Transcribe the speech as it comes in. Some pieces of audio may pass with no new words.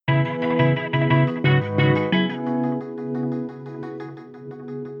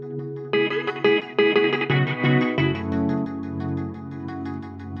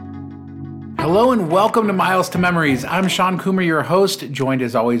Hello and welcome to Miles to Memories. I'm Sean Coomer, your host, joined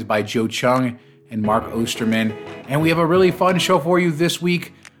as always by Joe Chung and Mark Osterman. And we have a really fun show for you this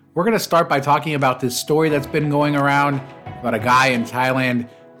week. We're going to start by talking about this story that's been going around about a guy in Thailand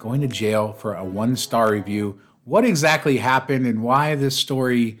going to jail for a 1-star review. What exactly happened and why this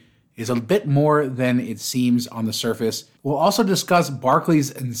story is a bit more than it seems on the surface. We'll also discuss Barclays'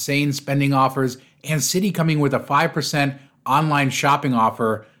 insane spending offers and Citi coming with a 5% online shopping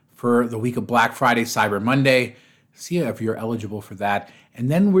offer for the week of Black Friday, Cyber Monday. See if you're eligible for that. And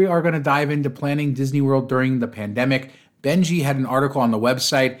then we are going to dive into planning Disney World during the pandemic. Benji had an article on the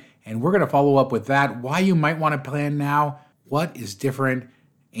website, and we're going to follow up with that. Why you might want to plan now, what is different,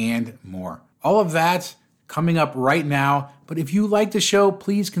 and more. All of that coming up right now. But if you like the show,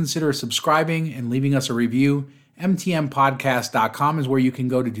 please consider subscribing and leaving us a review. mtmpodcast.com is where you can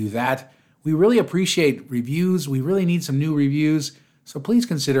go to do that. We really appreciate reviews. We really need some new reviews. So please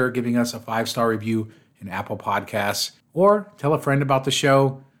consider giving us a 5-star review in Apple Podcasts or tell a friend about the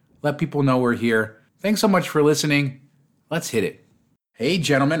show. Let people know we're here. Thanks so much for listening. Let's hit it. Hey,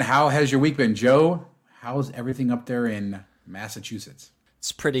 gentlemen, how has your week been? Joe, how's everything up there in Massachusetts?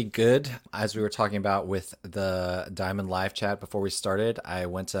 It's pretty good. As we were talking about with the Diamond Live chat before we started, I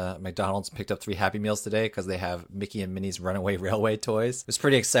went to McDonald's and picked up 3 Happy Meals today because they have Mickey and Minnie's Runaway Railway toys. It was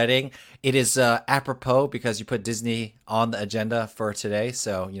pretty exciting. It is apropos because you put Disney on the agenda for today.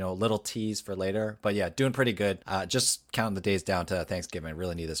 So, a little tease for later. But yeah, doing pretty good. Just counting the days down to Thanksgiving. I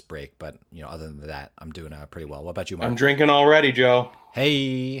really need this break. But, other than that, I'm doing pretty well. What about you, Mark? I'm drinking already, Joe.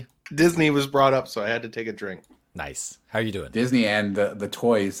 Hey. Disney was brought up, so I had to take a drink. Nice. How are you doing? Disney and the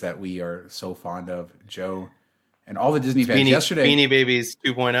toys that we are so fond of, Joe, and all the Disney fans. Yesterday, Beanie Babies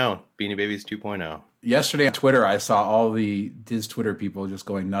 2.0. Beanie Babies 2.0. Yesterday on Twitter, I saw all the Diz Twitter people just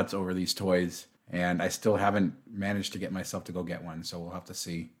going nuts over these toys, and I still haven't managed to get myself to go get one, so we'll have to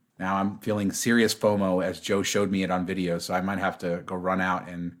see. Now I'm feeling serious FOMO as Joe showed me it on video, so I might have to go run out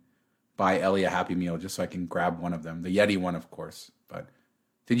and buy Ellie a Happy Meal just so I can grab one of them. The Yeti one, of course, but...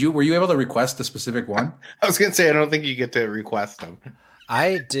 Were you able to request a specific one? I was going to say, I don't think you get to request them.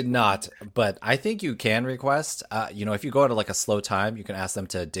 I did not, but I think you can request. If you go at a slow time, you can ask them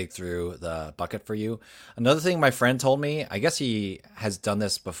to dig through the bucket for you. Another thing my friend told me, I guess he has done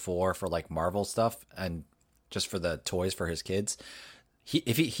this before for Marvel stuff and just for the toys for his kids.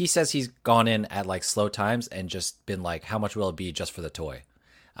 He says he's gone in at slow times and just been how much will it be just for the toy?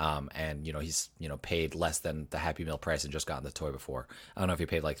 And he's paid less than the Happy Meal price and just gotten the toy before. I don't know if he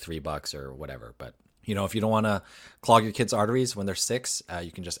paid $3 or whatever, but if you don't want to clog your kids' arteries when they're 6,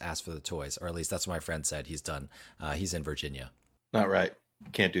 you can just ask for the toys, or at least that's what my friend said he's done. He's in Virginia. Not right.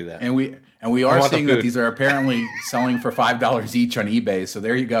 Can't do that. And we are seeing that these are apparently selling for $5 each on eBay. So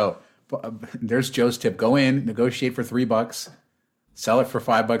there you go. There's Joe's tip. Go in, negotiate for $3, sell it for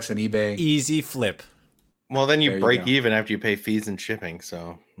 $5 on eBay. Easy flip. Well, then you break even after you pay fees and shipping.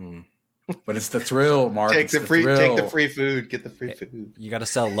 So, But it's the thrill, Mark. Take the free food. Get the free food. You got to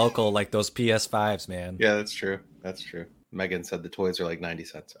sell local like those PS5s, man. Yeah, that's true. Megan said the toys are 90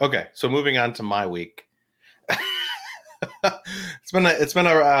 cents. Okay, so moving on to my week. It's been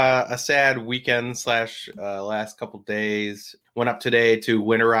a sad weekend / last couple days. Went up today to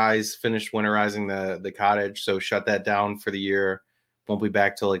finished winterizing the cottage. So shut that down for the year. Won't be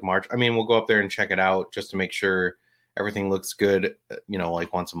back till March. I mean, we'll go up there and check it out just to make sure everything looks good,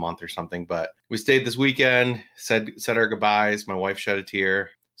 once a month or something. But we stayed this weekend, said our goodbyes. My wife shed a tear.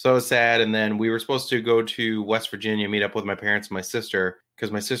 So it was sad. And then we were supposed to go to West Virginia, meet up with my parents and my sister,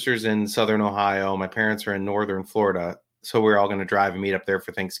 because my sister's in Southern Ohio. My parents are in Northern Florida. So we're all going to drive and meet up there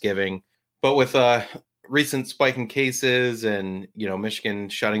for Thanksgiving. But with recent spike in cases and, Michigan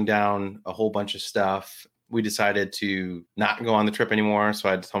shutting down a whole bunch of stuff, we decided to not go on the trip anymore. So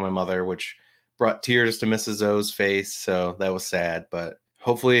I had to tell my mother, which brought tears to Mrs. O's face. So that was sad, but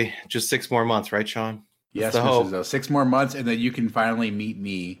hopefully just 6 more months, right, Sean? Yes, Mrs. O. 6 more months, and then you can finally meet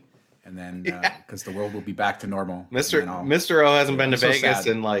me. And then, because the world will be back to normal. Mr. O hasn't been to Vegas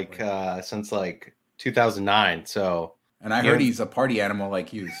in since 2009. So, and I heard he's a party animal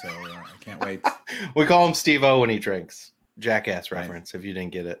like you. So I can't wait. We call him Steve O when he drinks. Jackass reference, if you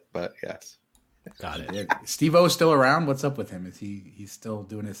didn't get it, but yes. Got it. Steve O's still around? What's up with him? Is he's still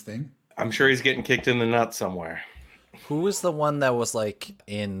doing his thing? I'm sure he's getting kicked in the nuts somewhere. Who was the one that was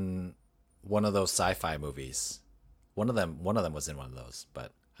in one of those sci-fi movies? One of them was in one of those,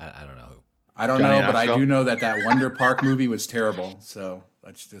 but I don't know who. I don't know, but I do know that Wonder Park movie was terrible. So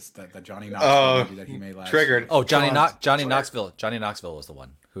that's just that Johnny Knoxville movie that he made last triggered. year. Oh, Johnny Knoxville. Johnny Knoxville was the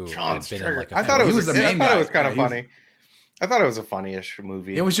one who had been in I thought it was the main guy. I thought it was kind of funny. I thought it was a funny-ish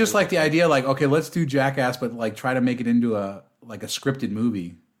movie. It was just the idea, okay, let's do Jackass, but try to make it into a scripted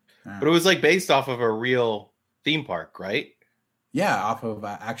movie. But it was like based off of a real theme park, right? Yeah, off of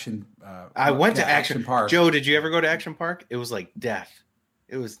Action. I went to Action Park. Joe, did you ever go to Action Park? It was like death.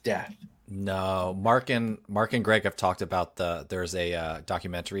 It was death. No, Mark and Greg have talked about there's a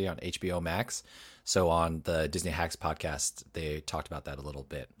documentary on HBO Max. So on the Disney Hacks podcast, they talked about that a little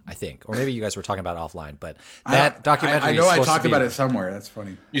bit, I think, or maybe you guys were talking about it offline. But that documentary, I know I talked about it somewhere. That's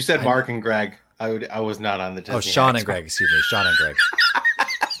funny. You said Mark and Greg. I was not on the Disney. Oh, Sean Hacks and Greg. Excuse me, Sean and Greg.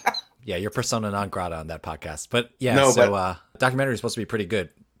 Yeah, you're persona non grata on that podcast. But yeah, documentary is supposed to be pretty good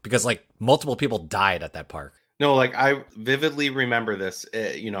because like multiple people died at that park. No, like I vividly remember this.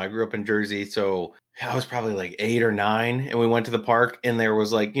 I grew up in Jersey, so I was probably like 8 or 9, and we went to the park, and there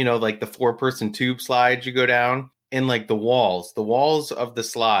was like, like the 4-person tube slide you go down, and like the walls of the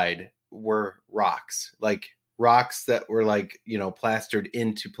slide were rocks that were like, plastered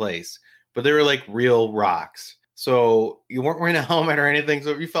into place, but they were like real rocks. So you weren't wearing a helmet or anything. So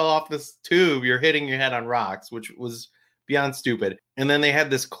if you fell off this tube, you're hitting your head on rocks, which was beyond stupid. And then they had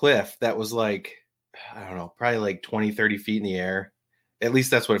this cliff that was like, I don't know, probably like 20, 30 feet in the air. At least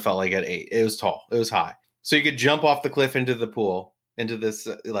that's what it felt like at 8. It was tall. It was high. So you could jump off the cliff into the pool, into this,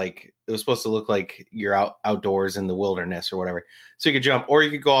 like, it was supposed to look like you're outdoors in the wilderness or whatever. So you could jump, or you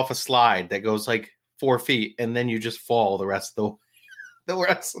could go off a slide that goes like 4 feet, and then you just fall the rest of the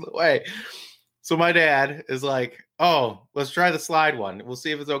way. So my dad is like, oh, let's try the slide one. We'll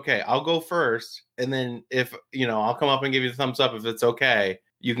see if it's okay. I'll go first. And then if, I'll come up and give you the thumbs up. If it's okay,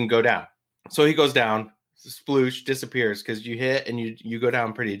 you can go down. So he goes down, sploosh, disappears because you hit and you go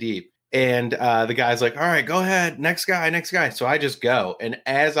down pretty deep. And the guy's like, all right, go ahead. Next guy. So I just go. And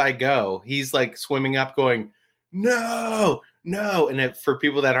as I go, he's like swimming up going, no. And for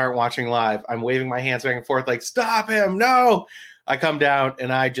people that aren't watching live, I'm waving my hands back and forth like, stop him. No. I come down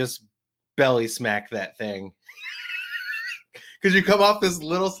and I just belly smack that thing. Because you come off this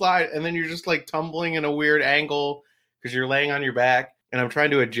little slide and then you're just like tumbling in a weird angle because you're laying on your back. And I'm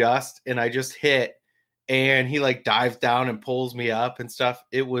trying to adjust, and I just hit, and he like dives down and pulls me up and stuff.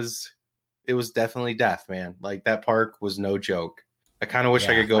 It was definitely death, man. Like that park was no joke. I kind of wish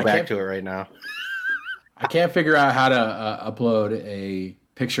I could go back to it right now. I can't figure out how to upload a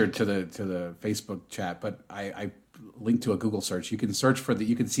picture to the Facebook chat, but I linked to a Google search. You can search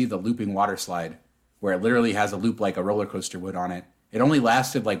you can see the looping water slide where it literally has a loop like a roller coaster would on it. It only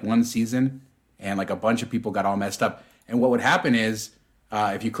lasted like 1 season, and like a bunch of people got all messed up. And what would happen is,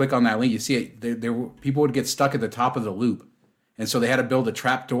 if you click on that link, you see it. People would get stuck at the top of the loop, and so they had to build a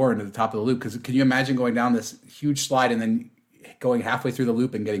trap door into the top of the loop. Because can you imagine going down this huge slide and then going halfway through the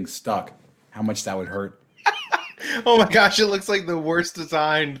loop and getting stuck? How much that would hurt? Oh my gosh! It looks like the worst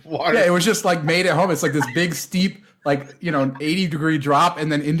designed water. Yeah, it was just like made at home. It's like this big steep, 80-degree drop, and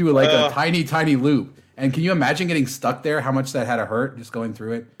then into like a tiny loop. And can you imagine getting stuck there? How much that had to hurt just going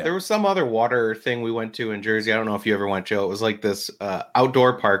through it? There was some other water thing we went to in Jersey. I don't know if you ever went, Joe. It was like this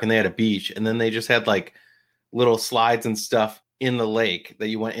outdoor park, and they had a beach, and then they just had like little slides and stuff in the lake that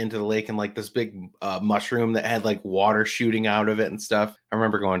you went into the lake, and like this big mushroom that had like water shooting out of it and stuff. I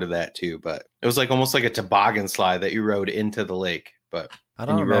remember going to that too, but it was like almost like a toboggan slide that you rode into the lake, but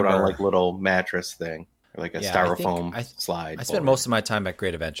you rode on like little mattress thing, or like a styrofoam slide. I spent most of my time at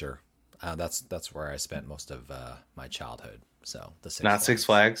Great Adventure. That's where I spent most of my childhood. So the Six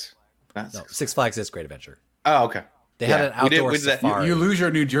Flags. Six Flags is Great Adventure. Oh, okay. They had an outdoor safari. You lose your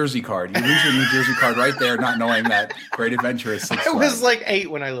New Jersey card. You lose your New Jersey card right there, not knowing that Great Adventure is Six Flags. I was like 8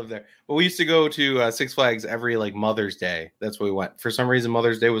 when I lived there. But we used to go to Six Flags every like Mother's Day. That's where we went. For some reason,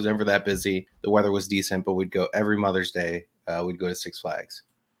 Mother's Day was never that busy. The weather was decent, but we'd go every Mother's Day. We'd go to Six Flags.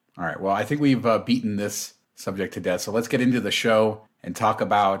 All right. Well, I think we've beaten this subject to death. So let's get into the show and talk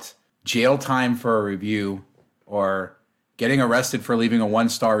about jail time for a review, or getting arrested for leaving a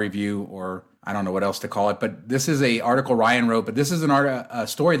 1-star review, or I don't know what else to call it. But this is a article Ryan wrote, but this is a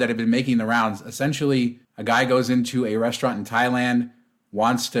story that had been making the rounds. Essentially, a guy goes into a restaurant in Thailand,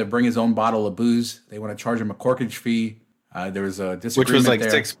 wants to bring his own bottle of booze. They want to charge him a corkage fee. There was a disagreement, which was like there.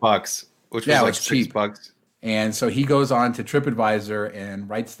 $6. Which was like cheap. $6. And so he goes on to TripAdvisor and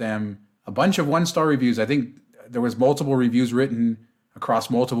writes them a bunch of 1-star reviews. I think there was multiple reviews written across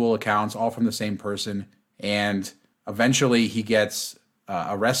multiple accounts, all from the same person. And eventually he gets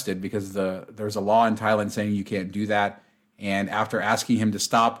arrested because there's a law in Thailand saying you can't do that. And after asking him to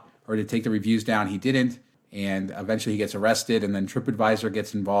stop or to take the reviews down, he didn't. And eventually he gets arrested, and then TripAdvisor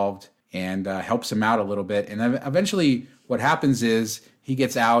gets involved and helps him out a little bit. And then eventually what happens is he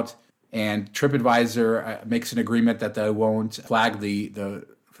gets out, and TripAdvisor makes an agreement that they won't flag the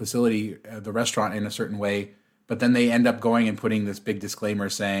facility, the restaurant, in a certain way. But then they end up going and putting this big disclaimer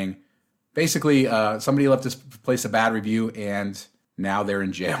saying, basically, somebody left this place a bad review, and Now they're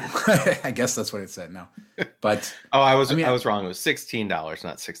in jail. I guess that's what it said. No, but I was wrong. It was $16,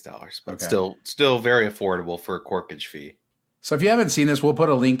 not $6, but okay. still very affordable for a corkage fee. So if you haven't seen this, we'll put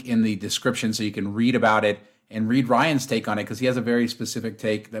a link in the description so you can read about it and read Ryan's take on it, because he has a very specific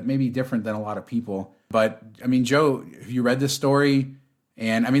take that may be different than a lot of people. But I mean, Joe, have you read this story?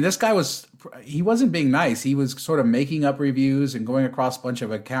 And I mean, this guy he wasn't being nice. He was sort of making up reviews and going across a bunch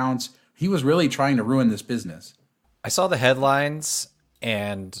of accounts. He was really trying to ruin this business. I saw the headlines,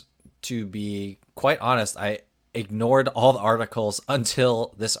 and to be quite honest, I ignored all the articles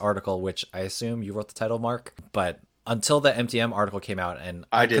until this article, which I assume you wrote the title, Mark, but until the MTM article came out. And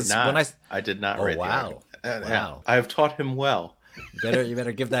I did not. I did not read the article. Wow. I have taught him well. You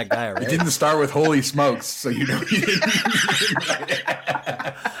better give that guy a raise. It didn't start with holy smokes, so you know he didn't.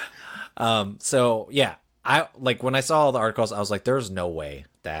 So yeah, I like when I saw all the articles, I was like, there's no way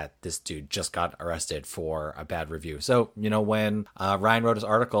that this dude just got arrested for a bad review. So, you know, when Ryan wrote his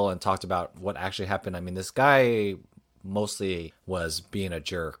article and talked about what actually happened, I mean, this guy mostly was being a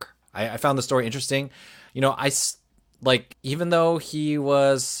jerk. I found the story interesting. You know, even though he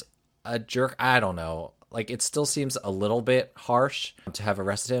was a jerk, I don't know. Like, it still seems a little bit harsh to have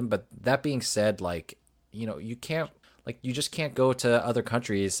arrested him. But that being said, like, you know, you just can't go to other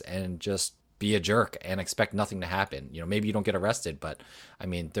countries and just be a jerk and expect nothing to happen. You know, maybe you don't get arrested, but I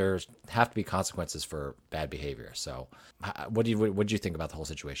mean, there's have to be consequences for bad behavior. So what do you think about the whole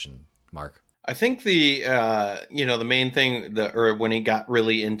situation, Mark? I think the main thing or when he got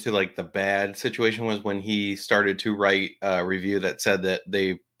really into like the bad situation was when he started to write a review that said that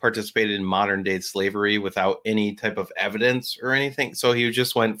they participated in modern day slavery without any type of evidence or anything. So he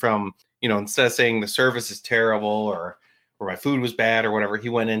just went from, you know, instead of saying the service is terrible or my food was bad or whatever, he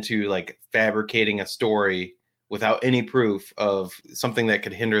went into like fabricating a story without any proof of something that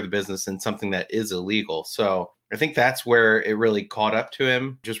could hinder the business and something that is illegal. So I think that's where it really caught up to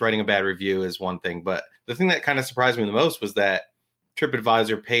him. Just writing a bad review is one thing, but the thing that kind of surprised me the most was that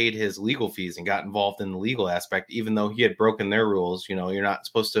TripAdvisor paid his legal fees and got involved in the legal aspect, even though he had broken their rules. You know, you're not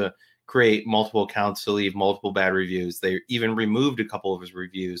supposed to create multiple accounts to leave multiple bad reviews. They even removed a couple of his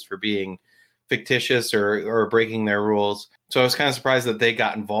reviews for being fictitious or breaking their rules. So I was kind of surprised that they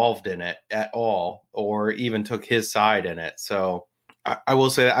got involved in it at all or even took his side in it. So I will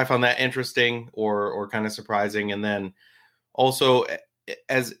say that I found that interesting or kind of surprising. And then also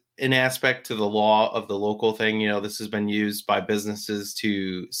as an aspect to the law of the local thing, you know, this has been used by businesses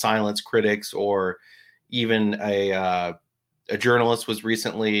to silence critics, or even a journalist was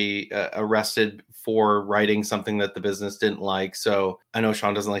recently arrested for writing something that the business didn't like. So I know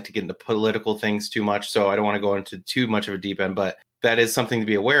Sean doesn't like to get into political things too much, so I don't want to go into too much of a deep end, but that is something to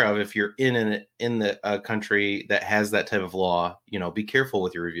be aware of. If you're in the country that has that type of law, you know, be careful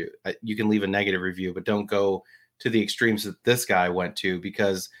with your review. You can leave a negative review, but don't go to the extremes that this guy went to,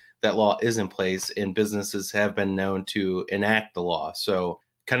 because that law is in place and businesses have been known to enact the law. So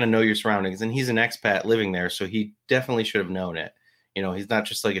kind of know your surroundings. And he's an expat living there, so he definitely should have known it. You know, he's not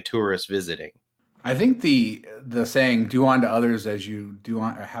just like a tourist visiting. I think the saying "do unto others as you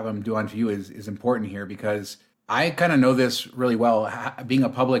have them do unto you" is important here, because I kind of know this really well. Being a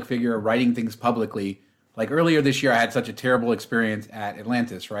public figure, writing things publicly. Like earlier this year, I had such a terrible experience at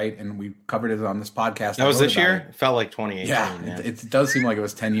Atlantis, right? And we covered it on this podcast. That was this year? It felt like 2018. Yeah, it does seem like it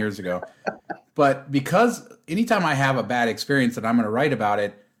was 10 years ago. But because anytime I have a bad experience that I'm going to write about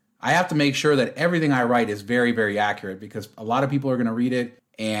it, I have to make sure that everything I write is very, very accurate, because a lot of people are going to read it,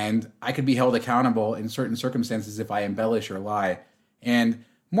 and I could be held accountable in certain circumstances if I embellish or lie. And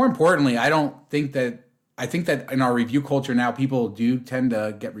more importantly, I think that in our review culture now, people do tend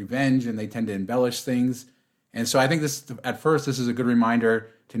to get revenge and they tend to embellish things. And so I think this is a good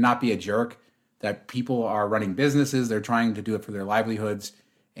reminder to not be a jerk, that people are running businesses, they're trying to do it for their livelihoods,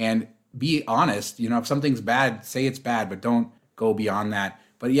 and be honest. You know, if something's bad, say it's bad, but don't go beyond that.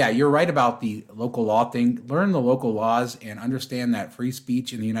 But yeah, you're right about the local law thing. Learn the local laws and understand that free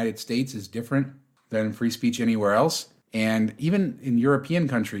speech in the United States is different than free speech anywhere else. And even in European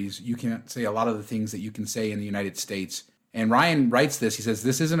countries, you can't say a lot of the things that you can say in the United States. And Ryan writes this. He says,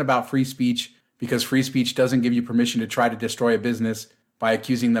 this isn't about free speech, because free speech doesn't give you permission to try to destroy a business by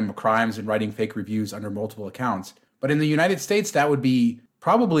accusing them of crimes and writing fake reviews under multiple accounts. But in the United States, that would be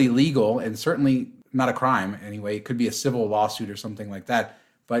probably legal and certainly not a crime anyway. It could be a civil lawsuit or something like that.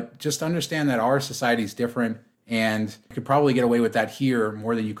 But just understand that our society is different, and you could probably get away with that here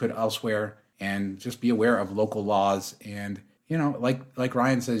more than you could elsewhere. And just be aware of local laws. And, you know, like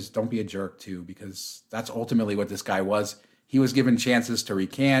Ryan says, don't be a jerk too, because that's ultimately what this guy was. He was given chances to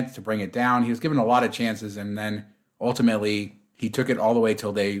recant, to bring it down. He was given a lot of chances, and then ultimately he took it all the way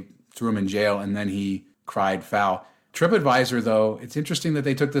till they threw him in jail, and then he cried foul. TripAdvisor, though, it's interesting that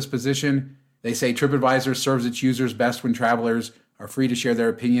they took this position. They say TripAdvisor serves its users best when travelers are free to share their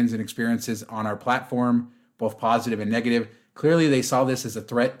opinions and experiences on our platform, both positive and negative. Clearly, they saw this as a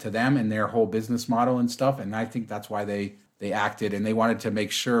threat to them and their whole business model and stuff. And I think that's why they acted. And they wanted to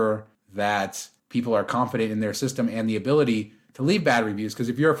make sure that people are confident in their system and the ability to leave bad reviews. Because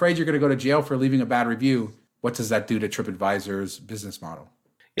if you're afraid you're going to go to jail for leaving a bad review, what does that do to TripAdvisor's business model?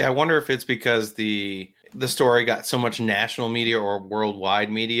 Yeah, I wonder if it's because the story got so much national media or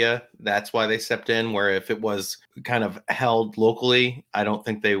worldwide media. That's why they stepped in, where if it was kind of held locally, I don't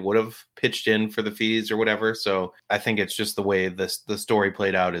think they would have pitched in for the fees or whatever. So I think it's just the way the story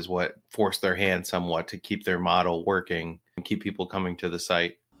played out is what forced their hand somewhat to keep their model working and keep people coming to the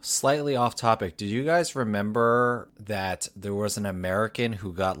site. Slightly off topic. Do you guys remember that there was an American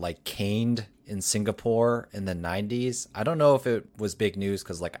who got like caned in Singapore in the 90s? I don't know if it was big news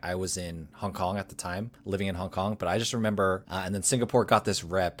because like I was in Hong Kong at the time, living in Hong Kong, but I just remember, and then Singapore got this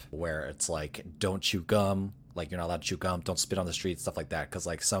rep where it's like, don't chew gum. Like you're not allowed to chew gum, don't spit on the street, stuff like that. Cause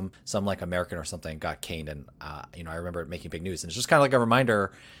like some like American or something got caned. And, I remember it making big news, and it's just kind of like a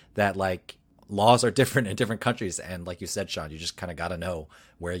reminder that like laws are different in different countries. And like you said, Sean, you just kind of got to know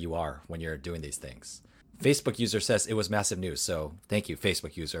where you are when you're doing these things. Facebook user says it was massive news. So thank you,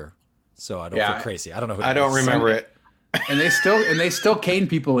 Facebook user. So I don't feel crazy. I don't know who I don't remember it. And they still cane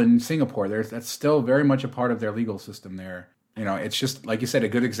people in Singapore. That's still very much a part of their legal system there. It's just like you said, a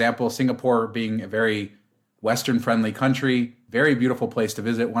good example. Singapore being a very Western friendly country, very beautiful place to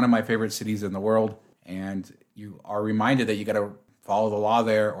visit, one of my favorite cities in the world. And you are reminded that you got to follow the law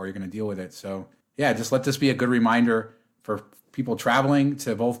there or you're going to deal with it. So yeah, just let this be a good reminder for people traveling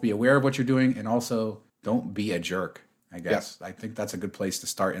to both be aware of what you're doing and also don't be a jerk, I guess. Yeah. I think that's a good place to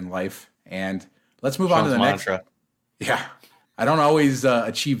start in life. And let's move on to the mantra. Yeah. I don't always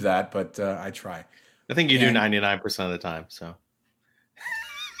achieve that, but I try. I think you do 99% of the time. So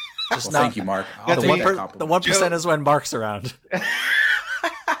thank you, Mark. The 1% is when Mark's around.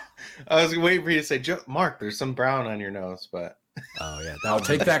 I was waiting for you to say, Mark, there's some brown on your nose, but oh yeah, I'll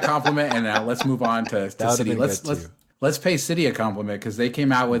take that compliment, and now let's move on to City. Let's pay City a compliment because they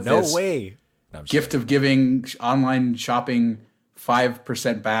came out with this gift of giving online shopping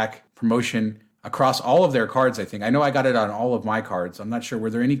 5% back promotion across all of their cards. I think I know I got it on all of my cards. I'm not sure. Were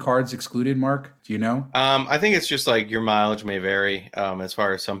there any cards excluded, Mark? Do you know? I think it's just like your mileage may vary. As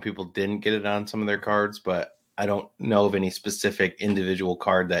far as some people didn't get it on some of their cards, but I don't know of any specific individual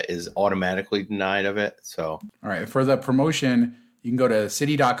card that is automatically denied of it. So, all right. For the promotion, you can go to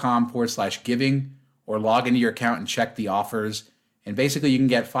city.com/giving or log into your account and check the offers. And basically, you can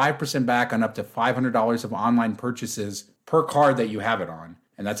get 5% back on up to $500 of online purchases per card that you have it on.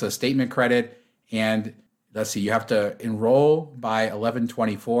 And that's a statement credit. And let's see, you have to enroll by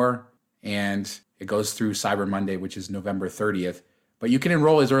 11/24, and it goes through Cyber Monday, which is November 30th. But you can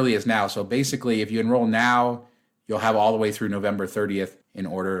enroll as early as now. So basically, if you enroll now, you'll have all the way through November 30th in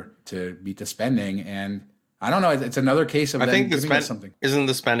order to meet the spending. And I don't know, it's another case of them giving us something. Isn't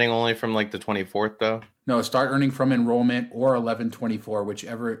the spending only from like the 24th though? No, start earning from enrollment or 11/24,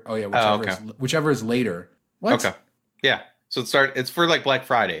 whichever. Oh yeah, whichever is later. What? Okay. Yeah. So it's for like Black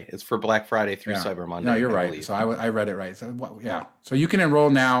Friday. It's for Black Friday through Cyber Monday. No, you're right. So I read it right. So yeah. So you can enroll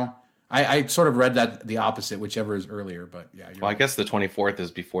now. I sort of read that the opposite, whichever is earlier, but yeah. Well, right. I guess the 24th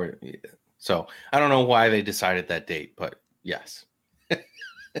is before. So I don't know why they decided that date, but yes.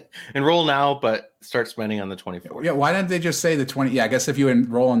 Enroll now, but start spending on the 24th. Yeah, why didn't they just say the 20? Yeah, I guess if you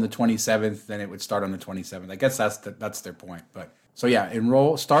enroll on the 27th, then it would start on the 27th. I guess that's their point. But so yeah,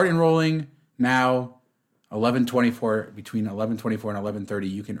 start enrolling now. 11/24, between 11/24 and 11/30,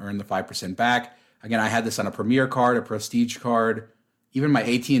 you can earn the 5% back. Again, I had this on a Premier card, a Prestige card, even my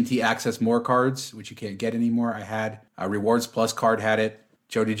AT&T Access More cards, which you can't get anymore. I had a Rewards Plus card had it.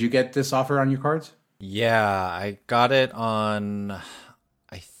 Joe, did you get this offer on your cards? Yeah, I got it on,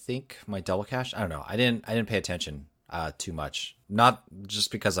 I think my Double Cash. I don't know. I didn't pay attention too much. Not just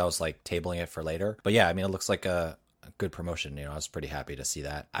because I was like tabling it for later, but yeah, I mean, it looks like a good promotion. I was pretty happy to see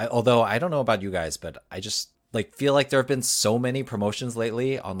that. Although I don't know about you guys, but I just like feel like there have been so many promotions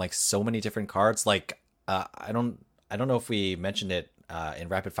lately on like so many different cards. Like I don't know if we mentioned it in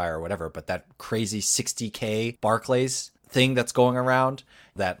Rapid Fire or whatever, but that crazy 60K Barclays thing that's going around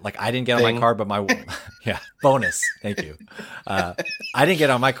that like I didn't get on my card, but my bonus. Thank you. I didn't get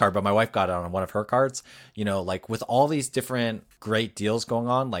on my card, but my wife got it on one of her cards. Like with all these different great deals going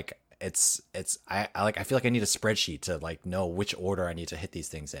on, like I feel like I need a spreadsheet to like know which order I need to hit these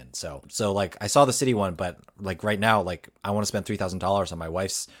things in. So like I saw the City one, but like right now, like I want to spend $3,000 on my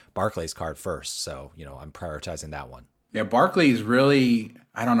wife's Barclays card first. So, I'm prioritizing that one. Yeah, Barclays really,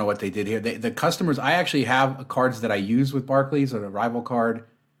 I don't know what they did here. The customers, I actually have cards that I use with Barclays, or a rival card,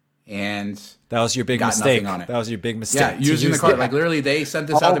 and That was your big got mistake. nothing on it. That was your big mistake. Yeah, to using the use card. Like literally, they sent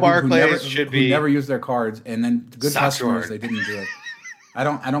this All out to people Barclays should who be never use their cards, and then the good Sock customers, drawer. they didn't do it. I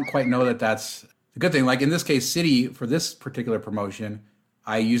don't quite know that that's the good thing. Like in this case, Citi, for this particular promotion,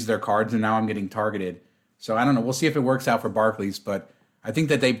 I used their cards, and now I'm getting targeted. So I don't know. We'll see if it works out for Barclays, but I think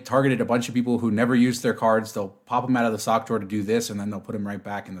that they've targeted a bunch of people who never used their cards. They'll pop them out of the sock drawer to do this, and then they'll put them right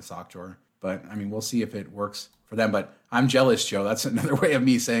back in the sock drawer. But I mean, we'll see if it works for them. But I'm jealous, Joe. That's another way of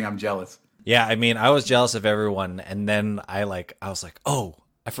me saying I'm jealous. Yeah, I mean, I was jealous of everyone, and then I was like, oh,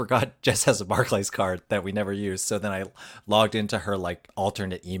 I forgot Jess has a Barclays card that we never used. So then I logged into her like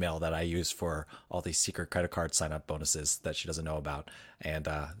alternate email that I use for all these secret credit card sign up bonuses that she doesn't know about, and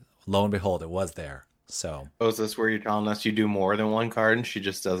lo and behold, it was there. So Oh, is this where you're telling us you do more than one card and she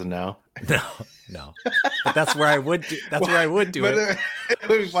just doesn't know? no, but that's where I would do. That's where I would do But it. it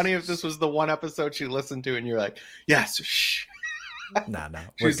would be funny if this was the one episode she listened to and you're like, yes, shh. No.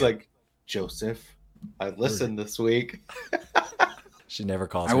 She's like, Joseph, I listened this week. She never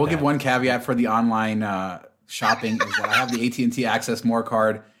calls. I me will that. give one caveat for the online shopping is that I have the AT&T Access More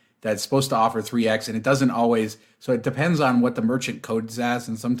card that's supposed to offer 3x, and it doesn't always. So it depends on what the merchant codes as,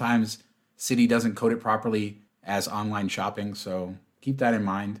 and sometimes Citi doesn't code it properly as online shopping. So keep that in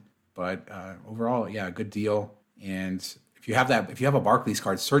mind. But overall, yeah, good deal. And if you have a Barclays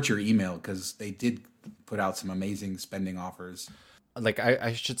card, search your email because they did put out some amazing spending offers. Like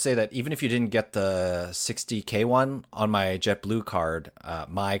I should say that even if you didn't get the 60K one on my JetBlue card,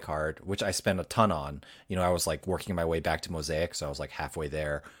 my card, which I spent a ton on, I was like working my way back to Mosaic, so I was like halfway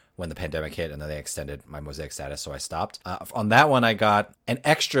there when the pandemic hit, and then they extended my Mosaic status, so I stopped. On that one, I got an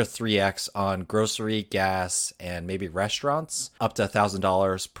extra 3x on grocery, gas, and maybe restaurants, up to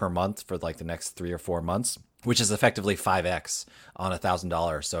 $1,000 per month for like the next 3 or 4 months, which is effectively 5x on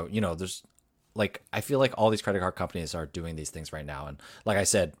 $1,000. So there's like, I feel like all these credit card companies are doing these things right now. And like I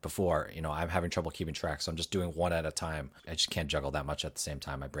said before, I'm having trouble keeping track. So I'm just doing one at a time. I just can't juggle that much at the same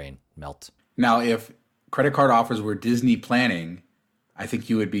time. My brain melts. Now, if credit card offers were Disney planning, I think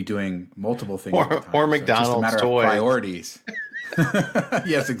you would be doing multiple things at a time. Or So it's just a McDonald's matter of toys. priorities.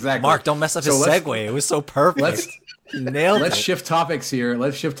 Yes, exactly. Mark, don't mess up his segue. It was so perfect. let's- You nailed Let's it. shift topics here.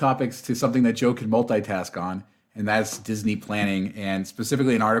 Let's shift topics to something that Joe can multitask on, and that's Disney planning, and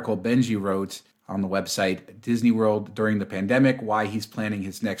specifically an article Benji wrote on the website Disney World during the pandemic, why he's planning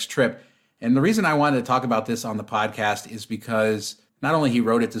his next trip. And the reason I wanted to talk about this on the podcast is because not only he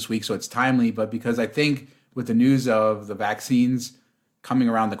wrote it this week, so it's timely, but because I think with the news of the vaccines coming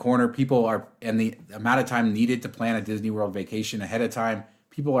around the corner, people are, and the amount of time needed to plan a Disney World vacation ahead of time,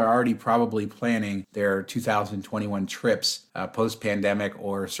 people are already probably planning their 2021 trips post-pandemic,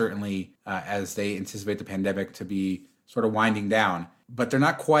 or certainly as they anticipate the pandemic to be sort of winding down. But they're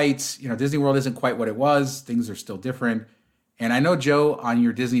not quite, Disney World isn't quite what it was. Things are still different. And I know, Joe, on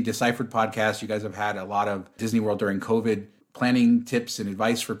your Disney Deciphered podcast, you guys have had a lot of Disney World during COVID planning tips and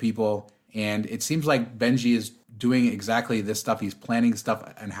advice for people. And it seems like Benji is doing exactly this stuff. He's planning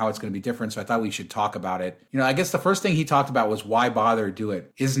stuff and how it's going to be different. So I thought we should talk about it. I guess the first thing he talked about was why bother do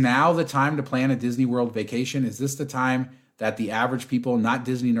it? Is now the time to plan a Disney World vacation? Is this the time that the average people, not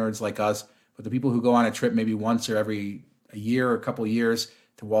Disney nerds like us, but the people who go on a trip maybe once or every a year or a couple of years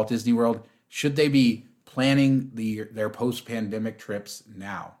to Walt Disney World, should they be planning their post-pandemic trips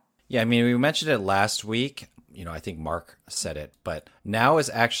now? Yeah, I mean, we mentioned it last week. I think Mark said it, but now is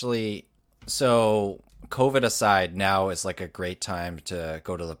actually, so COVID aside, now is like a great time to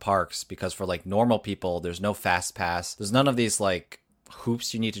go to the parks, because for like normal people, there's no fast pass. There's none of these like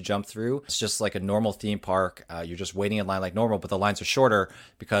hoops you need to jump through. It's just like a normal theme park. You're just waiting in line like normal, but the lines are shorter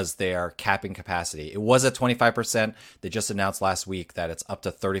because they are capping capacity. It was at 25%. They just announced last week that it's up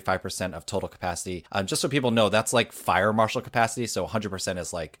to 35% of total capacity. Just so people know, that's like fire marshal capacity. So 100%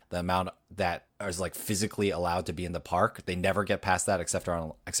 is like the amount that is like physically allowed to be in the park. They never get past that except for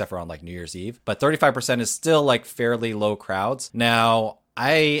on like New Year's Eve. But 35% is still like fairly low crowds. Now,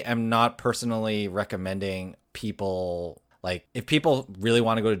 I am not personally recommending people, like, if people really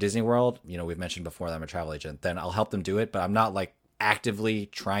want to go to Disney World, we've mentioned before that I'm a travel agent, then I'll help them do it. But I'm not like actively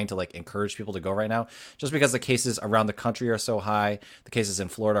trying to like encourage people to go right now, just because the cases around the country are so high. The cases in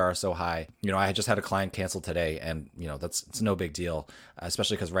Florida are so high. I just had a client cancel today, and it's no big deal,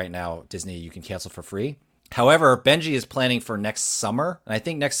 especially because right now Disney, you can cancel for free. However, Benji is planning for next summer, and I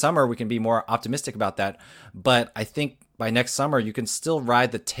think next summer we can be more optimistic about that. But I think by next summer, you can still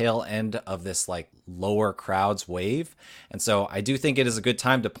ride the tail end of this like lower crowds wave. And so I do think it is a good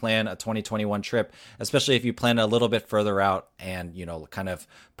time to plan a 2021 trip, especially if you plan a little bit further out and, you know, kind of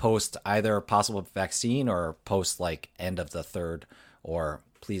post either possible vaccine or post like end of the third, or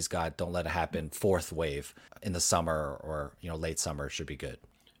please God, don't let it happen, fourth wave in the summer, or, you know, late summer should be good.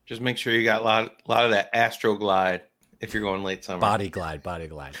 Just make sure you got a lot of that Astroglide if you're going late summer. Body glide,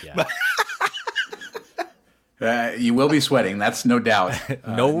 yeah. You will be sweating. That's no doubt.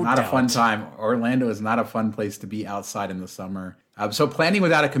 Not doubt. A fun time. Orlando is not a fun place to be outside in the summer. So planning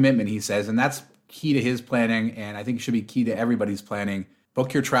without a commitment, he says, and that's key to his planning, and I think it should be key to everybody's planning.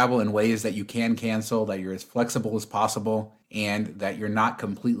 Book your travel in ways that you can cancel, that you're as flexible as possible, and that you're not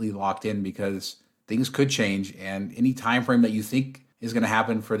completely locked in, because things could change, and any time frame that you think is going to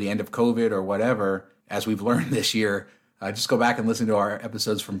happen for the end of COVID or whatever, as we've learned this year, just go back and listen to our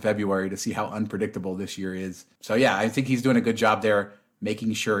episodes from February to see how unpredictable this year is. So yeah, I think he's doing a good job there,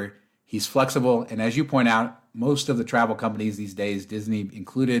 making sure he's flexible. And as you point out, most of the travel companies these days, Disney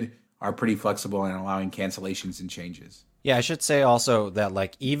included, are pretty flexible in allowing cancellations and changes. Yeah, I should say also that,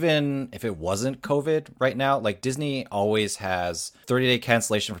 like, even if it wasn't COVID right now, like, Disney always has 30-day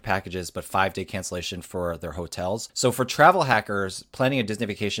cancellation for packages, but 5-day cancellation for their hotels. So for travel hackers, planning a Disney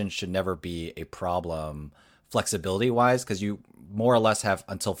vacation should never be a problem flexibility-wise, because you more or less have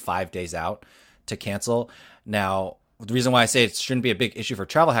until 5 days out to cancel. Now, the reason why I say it shouldn't be a big issue for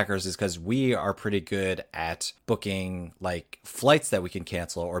travel hackers is because we are pretty good at booking like flights that we can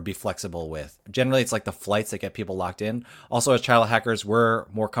cancel or be flexible with. Generally, it's like the flights that get people locked in. Also, as travel hackers, we're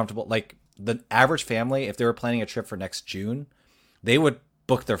more comfortable. Like the average family, if they were planning a trip for next June, they would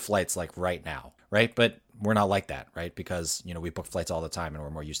book their flights like right now, right? But we're not like that, right? Because, you know, we book flights all the time and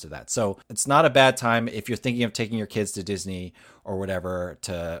we're more used to that. So it's not a bad time if you're thinking of taking your kids to Disney or whatever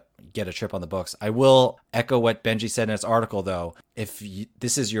to get a trip on the books. I will echo what Benji said in his article, though. If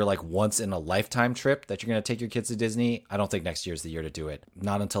this is your like once in a lifetime trip that you're going to take your kids to Disney, I don't think next year is the year to do it.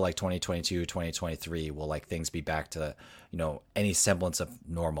 Not until like 2022, 2023 will like things be back to, you know, any semblance of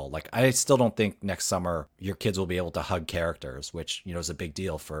normal. Like I still don't think next summer your kids will be able to hug characters, which, you know, is a big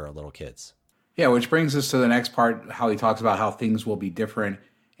deal for little kids. Yeah, which brings us to the next part, how he talks about how things will be different.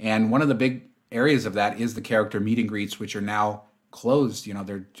 And one of the big areas of that is the character meet and greets, which are now closed. You know,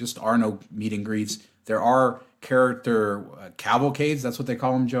 there just are no meet and greets. There are character cavalcades. That's what they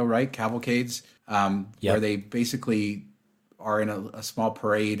call them, Joe, right? Cavalcades, where they basically are in a small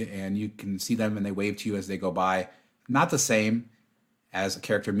parade and you can see them and they wave to you as they go by. Not the same as a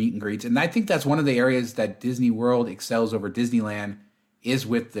character meet and greets. And I think that's one of the areas that Disney World excels over Disneyland, is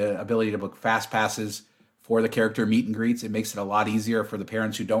with the ability to book fast passes for the character meet and greets. It makes it a lot easier for the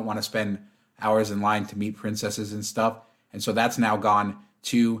parents who don't want to spend hours in line to meet princesses and stuff. And so that's now gone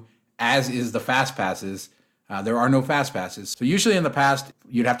too, as is the fast passes. There are no fast passes. So usually in the past,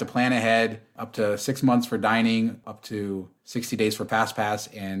 you'd have to plan ahead up to 6 months for dining, up to 60 days for fast pass.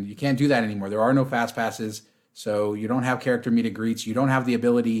 And you can't do that anymore. There are no fast passes. So you don't have character meet and greets. You don't have the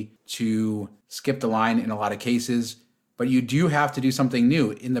ability to skip the line in a lot of cases. But you do have to do something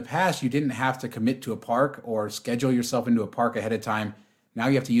new. In the past, you didn't have to commit to a park or schedule yourself into a park ahead of time. Now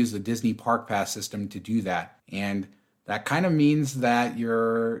you have to use the Disney Park Pass system to do that. And that kind of means that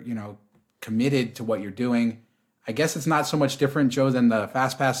you're, you know, committed to what you're doing. I guess it's not so much different, Joe, than the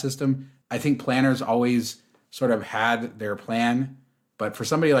Fast Pass system. I think planners always sort of had their plan. But for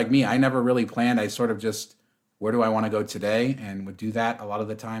somebody like me, I never really planned. I sort of just, where do I want to go today? And would do that a lot of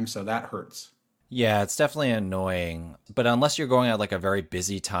the time. So that hurts. Yeah, it's definitely annoying. But unless you're going at like a very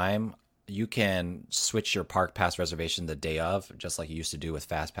busy time, you can switch your park pass reservation the day of, just like you used to do with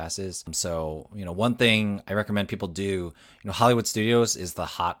fast passes. So, you know, one thing I recommend people do, you know, Hollywood Studios is the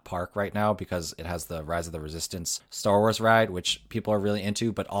hot park right now because it has the Rise of the Resistance Star Wars ride, which people are really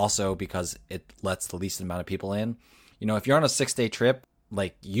into, but also because it lets the least amount of people in. You know, if you're on a 6-day trip,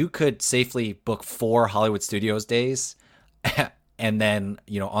 like you could safely book 4 Hollywood Studios days and then,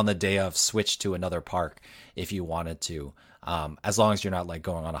 you know, on the day of switch to another park if you wanted to, as long as you're not like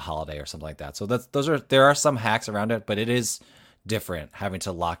going on a holiday or something like that. So there are some hacks around it, but it is different having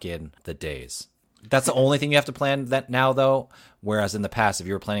to lock in the days. That's the only thing you have to plan that now, though. Whereas in the past, if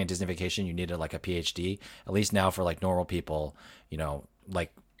you were planning a Disney vacation, you needed like a PhD. At least now for like normal people, you know,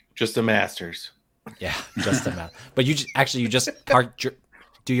 like just a master's. Yeah, just a math. But you just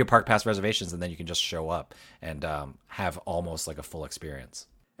do your park pass reservations, and then you can just show up and have almost like a full experience.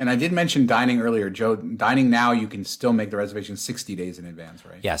 And I did mention dining earlier, Joe. Dining now, you can still make the reservation 60 days in advance,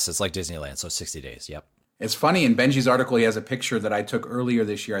 right? Yes, it's like Disneyland, so 60 days, yep. It's funny, in Benji's article, he has a picture that I took earlier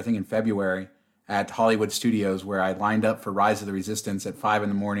this year, I think in February, at Hollywood Studios, where I lined up for Rise of the Resistance at 5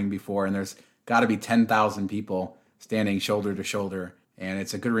 a.m. before, and there's got to be 10,000 people standing shoulder to shoulder. And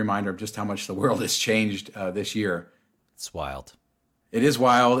it's a good reminder of just how much the world has changed this year. It's wild. It is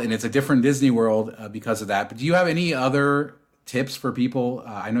wild, and it's a different Disney World because of that. But do you have any other tips for people?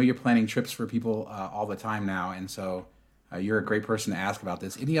 I know you're planning trips for people all the time now, and so you're a great person to ask about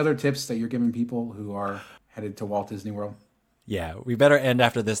this. Any other tips that you're giving people who are headed to Walt Disney World? Yeah, we better end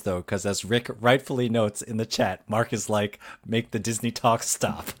after this, though, because as Rick rightfully notes in the chat, Mark is like, make the Disney talk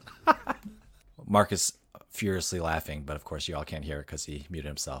stop. Mark is furiously laughing, but of course you all can't hear it because he muted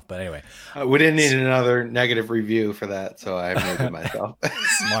himself. But anyway. We didn't need another negative review for that, so I muted myself.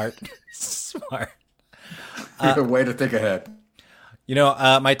 Smart. Good way to think ahead.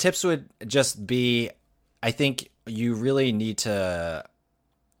 My tips would just be, I think you really need to,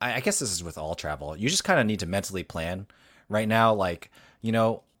 I guess this is with all travel, you just kind of need to mentally plan right now. Like,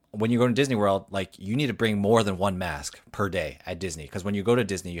 when you go to Disney World, like you need to bring more than one mask per day at Disney. Because when you go to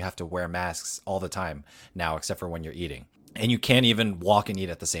Disney, you have to wear masks all the time now, except for when you're eating. And you can't even walk and eat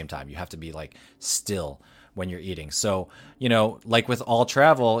at the same time. You have to be like still when you're eating. So, like with all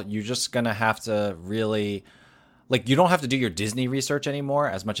travel, you're just going to have to really, like, you don't have to do your Disney research anymore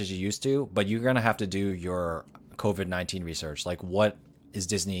as much as you used to, but you're going to have to do your COVID-19 research. Like, what is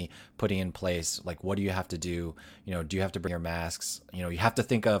Disney putting in place? Like, what do you have to do? Do you have to bring your masks? You have to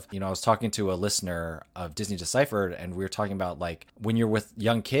think of, I was talking to a listener of Disney Deciphered, and we were talking about, like, when you're with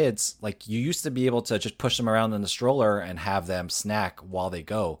young kids, like, you used to be able to just push them around in the stroller and have them snack while they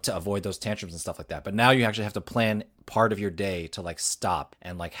go to avoid those tantrums and stuff like that. But now you actually have to plan part of your day to, like, stop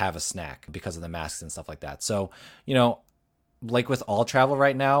and, like, have a snack because of the masks and stuff like that. So, like with all travel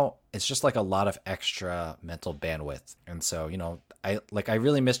right now, it's just like a lot of extra mental bandwidth. And so, I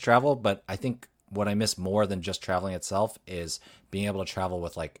really miss travel, but I think what I miss more than just traveling itself is being able to travel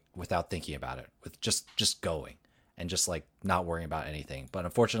without thinking about it, with just going and just like not worrying about anything. But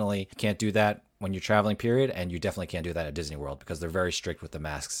unfortunately, you can't do that when you're traveling, period. And you definitely can't do that at Disney World because they're very strict with the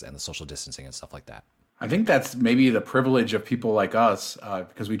masks and the social distancing and stuff like that. I think that's maybe the privilege of people like us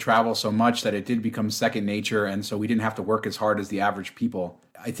because we travel so much that it did become second nature. And so we didn't have to work as hard as the average people.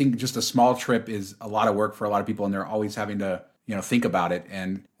 I think just a small trip is a lot of work for a lot of people, and they're always having to, think about it.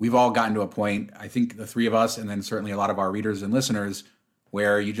 And we've all gotten to a point, I think the three of us, and then certainly a lot of our readers and listeners,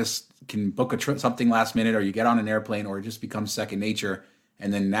 where you just can book a trip, something last minute, or you get on an airplane, or it just becomes second nature.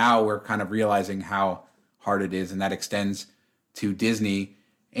 And then now we're kind of realizing how hard it is, and that extends to Disney.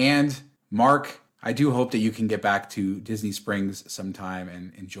 And Mark, I do hope that you can get back to Disney Springs sometime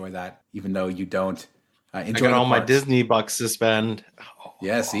and enjoy that, even though you don't enjoy. I got all my Disney bucks to spend.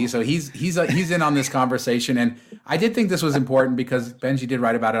 Yeah, see, so he's in on this conversation, and I did think this was important because Benji did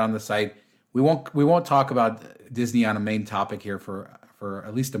write about it on the site. We won't talk about Disney on a main topic here for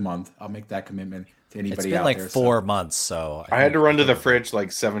at least a month. I'll make that commitment to anybody out there. It's been like 4 months, so I had to run to the fridge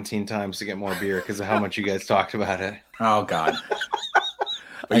like 17 times to get more beer because of how much you guys talked about it. Oh God.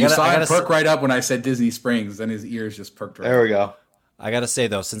 You saw him perk right up when I said Disney Springs, then his ears just perked right up. There we go. I gotta say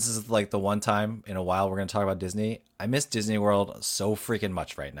though, since this is like the one time in a while we're gonna talk about Disney, I miss Disney World so freaking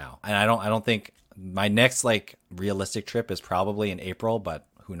much right now. And I don't think my next like realistic trip is probably in April, but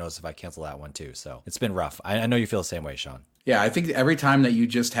who knows if I cancel that one too. So it's been rough. I know you feel the same way, Sean. Yeah, I think every time that you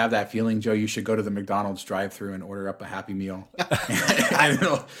just have that feeling, Joe, you should go to the McDonald's drive-thru and order up a Happy Meal. And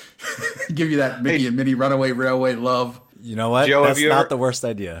it'll give you that mini Runaway Railway love. You know what? Joe, that's not the worst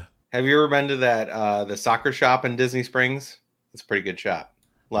idea. Have you ever been to that the soccer shop in Disney Springs? It's a pretty good shop.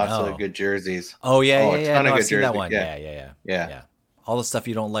 Lots of good jerseys. Oh yeah, a ton of I've good seen jerseys. that one. Yeah. All the stuff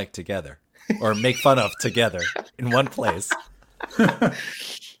you don't like together, or make fun of together in one place.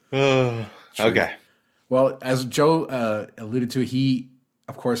 Okay. Well, as Joe alluded to, he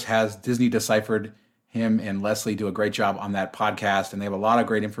of course has Disney Deciphered. Him and Leslie do a great job on that podcast, and they have a lot of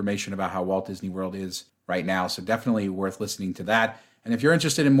great information about how Walt Disney World is right now. So definitely worth listening to that. And if you're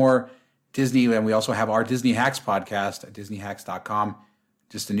interested in more Disney, and we also have our Disney Hacks podcast at DisneyHacks.com.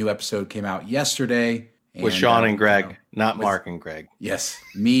 Just a new episode came out yesterday. With Sean and Greg, not Mark and Greg. Yes,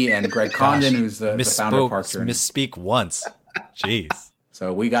 me and Greg Condon, who's the founder of Parks. Misspeak once. Jeez.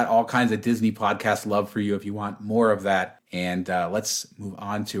 So we got all kinds of Disney podcast love for you if you want more of that. And let's move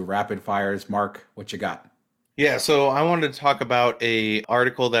on to rapid fires. Mark, what you got? Yeah, so I wanted to talk about a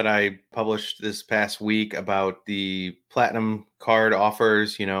article that I published this past week about the Platinum card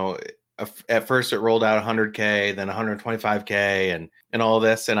offers. At first it rolled out 100K, then 125K, and all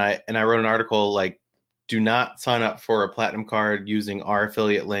this. And I wrote an article like, do not sign up for a Platinum card using our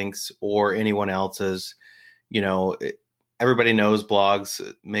affiliate links or anyone else's. Everybody knows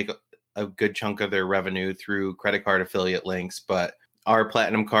blogs make a good chunk of their revenue through credit card affiliate links, but Our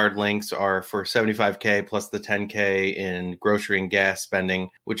platinum card links are for 75K plus the 10K in grocery and gas spending,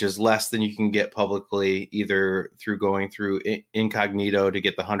 which is less than you can get publicly, either through going through incognito to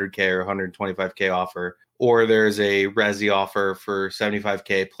get the 100K or 125K offer, or there's a Resi offer for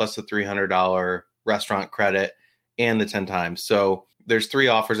 75K plus the $300 restaurant credit and the 10 times. So there's 3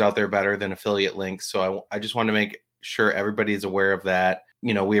 offers out there better than affiliate links. So I just want to make sure everybody is aware of that.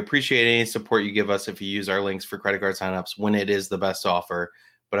 We appreciate any support you give us if you use our links for credit card signups when it is the best offer.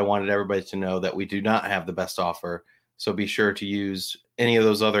 But I wanted everybody to know that we do not have the best offer. So be sure to use any of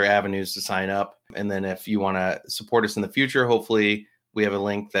those other avenues to sign up. And then if you want to support us in the future, hopefully we have a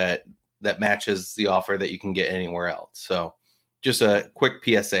link that matches the offer that you can get anywhere else. So just a quick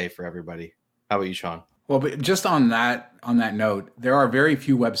PSA for everybody. How about you, Sean? Well, but just on that note, there are very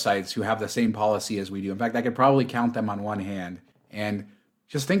few websites who have the same policy as we do. In fact, I could probably count them on one hand. And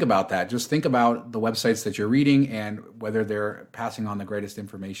just think about that. Just think about the websites that you're reading and whether they're passing on the greatest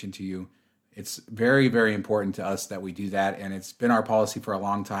information to you. It's very, very important to us that we do that. And it's been our policy for a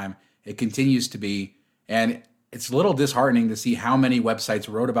long time. It continues to be. And it's a little disheartening to see how many websites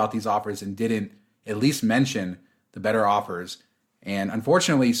wrote about these offers and didn't at least mention the better offers. And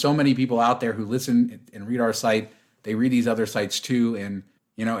unfortunately, so many people out there who listen and read our site, they read these other sites too. And,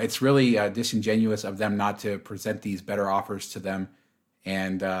 it's really disingenuous of them not to present these better offers to them.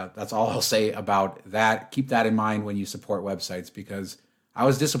 And that's all I'll say about that. Keep that in mind when you support websites, because I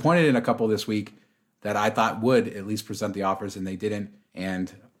was disappointed in a couple this week that I thought would at least present the offers and they didn't.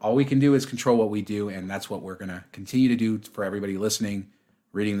 And all we can do is control what we do. And that's what we're going to continue to do for everybody listening,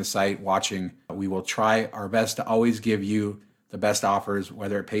 reading the site, watching. We will try our best to always give you the best offers,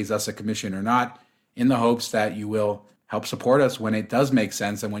 whether it pays us a commission or not, in the hopes that you will help support us when it does make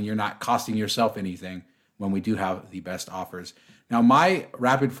sense and when you're not costing yourself anything, when we do have the best offers. Now, my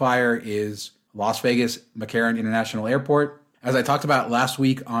rapid fire is Las Vegas McCarran International Airport. As I talked about last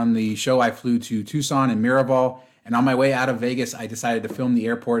week on the show, I flew to Tucson and Miraval. And on my way out of Vegas, I decided to film the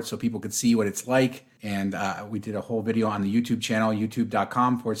airport so people could see what it's like. And we did a whole video on the YouTube channel,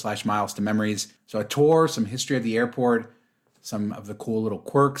 youtube.com/miles to memories. So a tour, some history of the airport, some of the cool little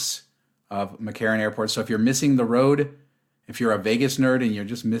quirks of McCarran Airport. So if you're missing the road, if you're a Vegas nerd and you're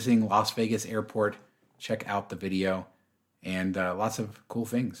just missing Las Vegas Airport, check out the video. And lots of cool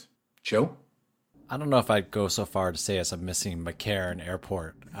things. Joe? I don't know if I'd go so far to say as I'm missing McCarran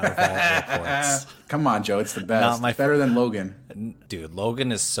Airport out of all airports. Come on, Joe. It's the best. It's better than Logan. Dude,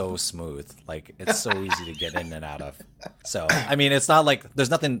 Logan is so smooth. Like, it's so easy to get in and out of. So, I mean, it's not like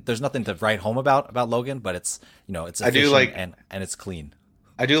there's nothing to write home about Logan, but it's, it's efficient and it's clean.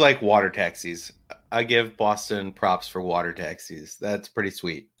 I do like water taxis. I give Boston props for water taxis. That's pretty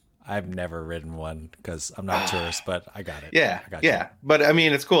sweet. I've never ridden one because I'm not a tourist, but I got it. Yeah, you. But I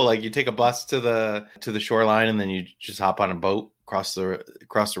mean, it's cool. Like, you take a bus to the shoreline, and then you just hop on a boat across the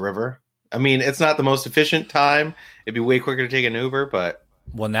river. I mean, it's not the most efficient time. It'd be way quicker to take an Uber, but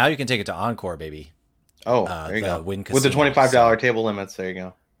well, now you can take it to Encore, baby. Oh, there you go. With the $25 table limits, there you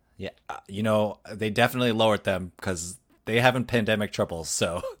go. Yeah, they definitely lowered them because they having pandemic troubles,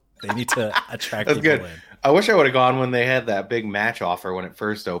 so they need to attract That's people good. in. I wish I would have gone when they had that big match offer when it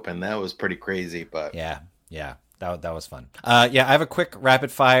first opened. That was pretty crazy, but yeah, that was fun. I have a quick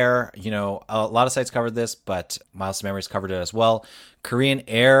rapid fire. A lot of sites covered this, but Miles to Memories covered it as well. Korean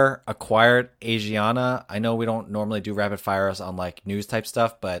Air acquired Asiana. I know we don't normally do rapid fires on like news type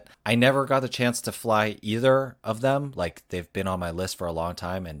stuff, but I never got the chance to fly either of them. Like, they've been on my list for a long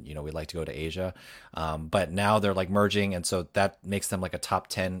time, and we'd like to go to Asia. But now they're like merging, and so that makes them like a top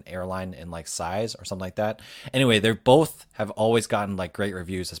 10 airline in like size or something like that. Anyway, they both have always gotten like great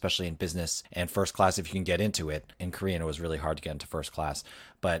reviews, especially in business and first class if you can get into it. In Korean, it was really hard to get into first class.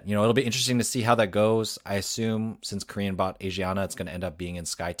 But, it'll be interesting to see how that goes. I assume since Korean bought Asiana, it's going to end up being in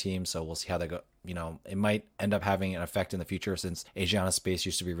SkyTeam. So we'll see how that goes. It might end up having an effect in the future since Asiana Space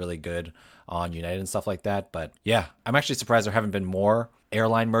used to be really good on United and stuff like that. But yeah, I'm actually surprised there haven't been more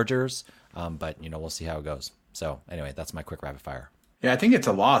airline mergers. But, we'll see how it goes. So anyway, that's my quick rapid fire. Yeah, I think it's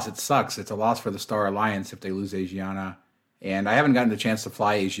a loss. It sucks. It's a loss for the Star Alliance if they lose Asiana. And I haven't gotten the chance to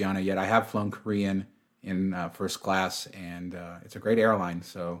fly Asiana yet. I have flown Korean in first class, and it's a great airline.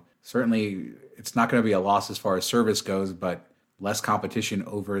 So certainly it's not going to be a loss as far as service goes, but less competition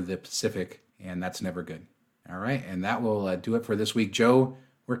over the Pacific, and that's never good. All right, and that will do it for this week. Joe,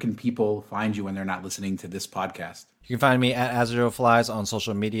 where can people find you when they're not listening to this podcast? You can find me at AsJoeFlies on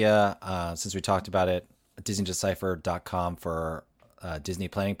social media. Since we talked about it, DisneyDecipher.com for Disney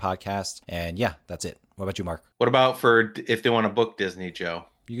Planning Podcast. And yeah, that's it. What about you, Mark? What about for if they want to book Disney, Joe?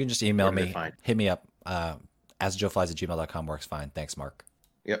 You can just email me. Hit me up. AsJoeFlies@gmail.com works fine. Thanks, Mark.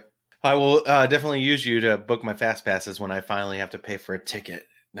 Yep. I will definitely use you to book my fast passes when I finally have to pay for a ticket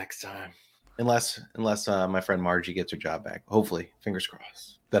next time. Unless my friend Margie gets her job back. Hopefully, fingers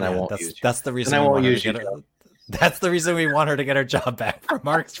crossed. Then I won't use you. That's the reason Then I won't use you. That's the reason we want her to get her job back from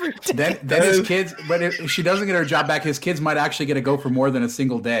Mark's free ticket. Then his kids, but if she doesn't get her job back, his kids might actually get to go for more than a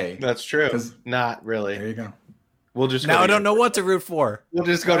single day. That's true. Not really. There you go. We'll just now I don't know what to root for. We'll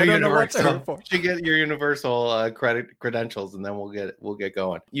just go to Universal. You get your Universal credentials, and then we'll get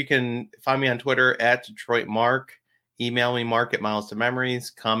going. You can find me on Twitter at Detroit Mark. Email me, Mark at Miles to Memories.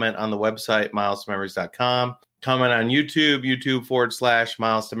 Comment on the website, milestomemories.com. Comment on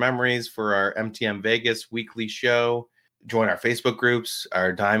YouTube.com/Miles to Memories for our MTM Vegas weekly show. Join our Facebook groups,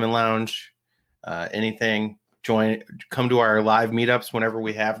 our Diamond Lounge, anything. Come to our live meetups whenever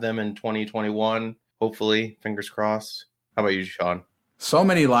we have them in 2021. Hopefully, fingers crossed. How about you, Sean? So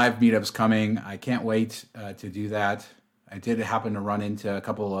many live meetups coming. I can't wait to do that. I did happen to run into a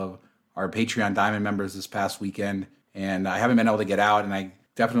couple of our Patreon Diamond members this past weekend, and I haven't been able to get out, and I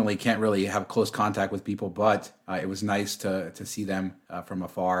definitely can't really have close contact with people, but it was nice to see them from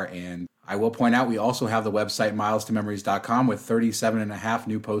afar. And I will point out, we also have the website milestomemories.com with 37.5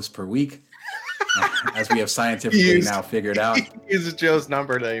 new posts per week, as we have scientifically now figured out. Use Joe's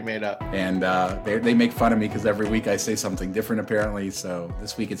number that he made up. And they make fun of me because every week I say something different, apparently. So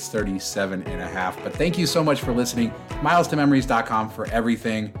this week it's 37.5. But thank you so much for listening. milestomemories.com for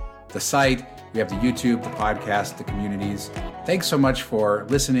everything. The site, we have the YouTube, the podcast, the communities. Thanks so much for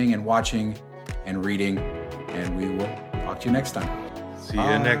listening and watching and reading. And we will talk to you next time. See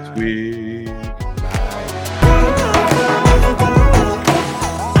you next week.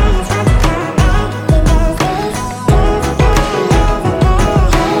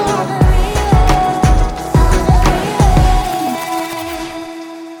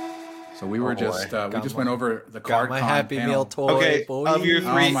 We just went over the card. Got my Happy Meal toy. Okay, boy. of your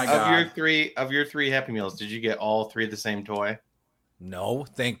three Happy Meals, did you get all three the same toy? No,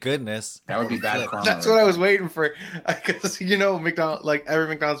 thank goodness. That would be bad karma. That's what I was waiting for, because McDonald's, like every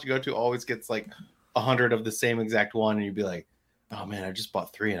McDonald's you go to always gets like 100 of the same exact one, and you'd be like, oh man, I just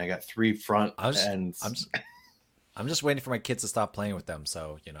bought 3 and I got 3 front ends. I'm just waiting for my kids to stop playing with them,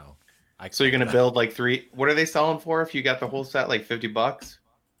 so So you're gonna build like 3. What are they selling for if you got the whole set? Like $50?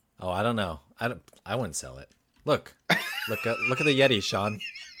 Oh, I don't know. I wouldn't sell it. Look at the Yeti, Sean.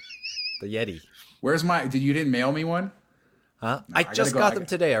 The Yeti. Where's you didn't mail me one? Huh? No, I just got them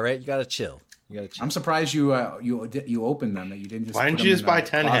today. All right, you gotta chill. I'm surprised you opened them. That you didn't just. Why didn't you just buy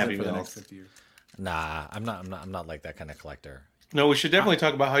 10 Happy Meals? Nah, I'm not like that kind of collector. No, we should definitely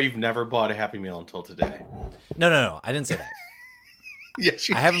talk about how you've never bought a Happy Meal until today. No, I didn't say that. Yes,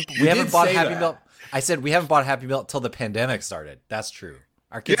 we haven't bought a Happy Meal. I said we haven't bought a Happy Meal until the pandemic started. That's true.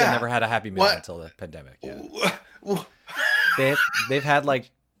 Our kids have never had a Happy Meal until the pandemic. Yeah. They've had like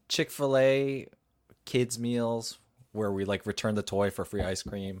Chick-fil-A kids meals where we like return the toy for free ice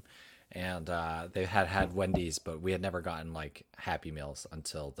cream, and they had Wendy's, but we had never gotten like Happy Meals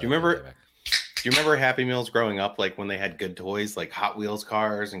until the pandemic. Do you remember Happy Meals growing up, like when they had good toys, like Hot Wheels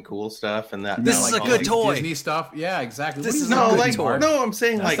cars and cool stuff, and that? This is like, a good toy. Disney stuff. Yeah, exactly. This is no, I'm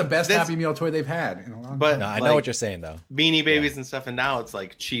saying that's like the best Happy Meal toy they've had in a long time. No, I know what you're saying though. Beanie Babies and stuff, and now it's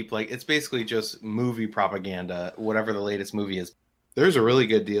like cheap. Like it's basically just movie propaganda. Whatever the latest movie is, there's a really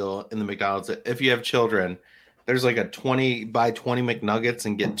good deal in the McDonald's if you have children. There's like a buy 20 McNuggets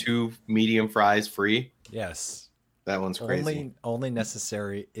and get 2 medium fries free. Yes, that one's crazy. Only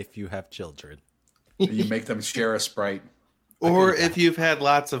necessary if you have children. You make them share a Sprite. Or if you've had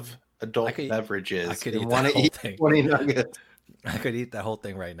lots of adult beverages. I could eat that whole thing. 20 nuggets. I could eat that whole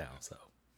thing right now. So